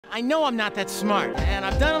I know I'm not that smart, and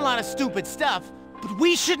I've done a lot of stupid stuff, but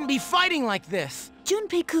we shouldn't be fighting like this.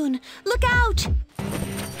 Junpei-kun, look out!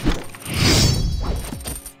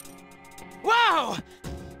 Whoa!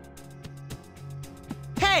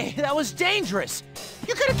 Hey, that was dangerous.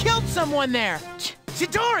 You could have killed someone there.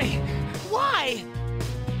 Chidori, why?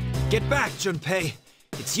 Get back, Junpei.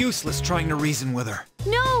 It's useless trying to reason with her.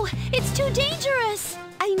 No, it's too dangerous.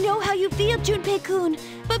 I know how you feel, Junpei-kun,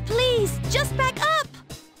 but please, just back up.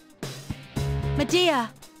 Medea.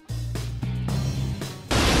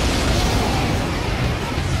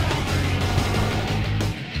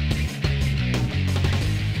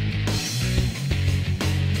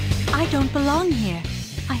 I don't belong here.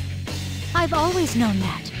 I've always known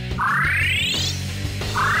that.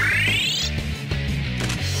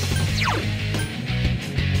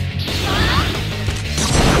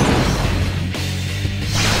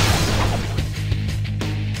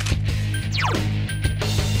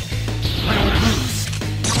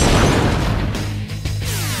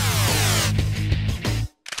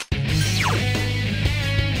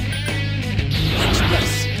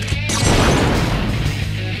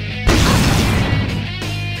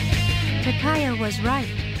 Takaya was right.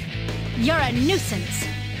 You're a nuisance.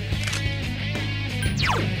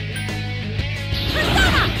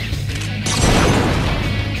 Persona!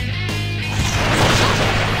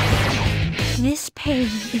 This pain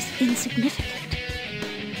is insignificant.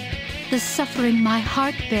 The suffering my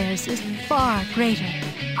heart bears is far greater.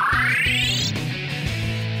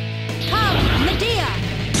 Come, Medea!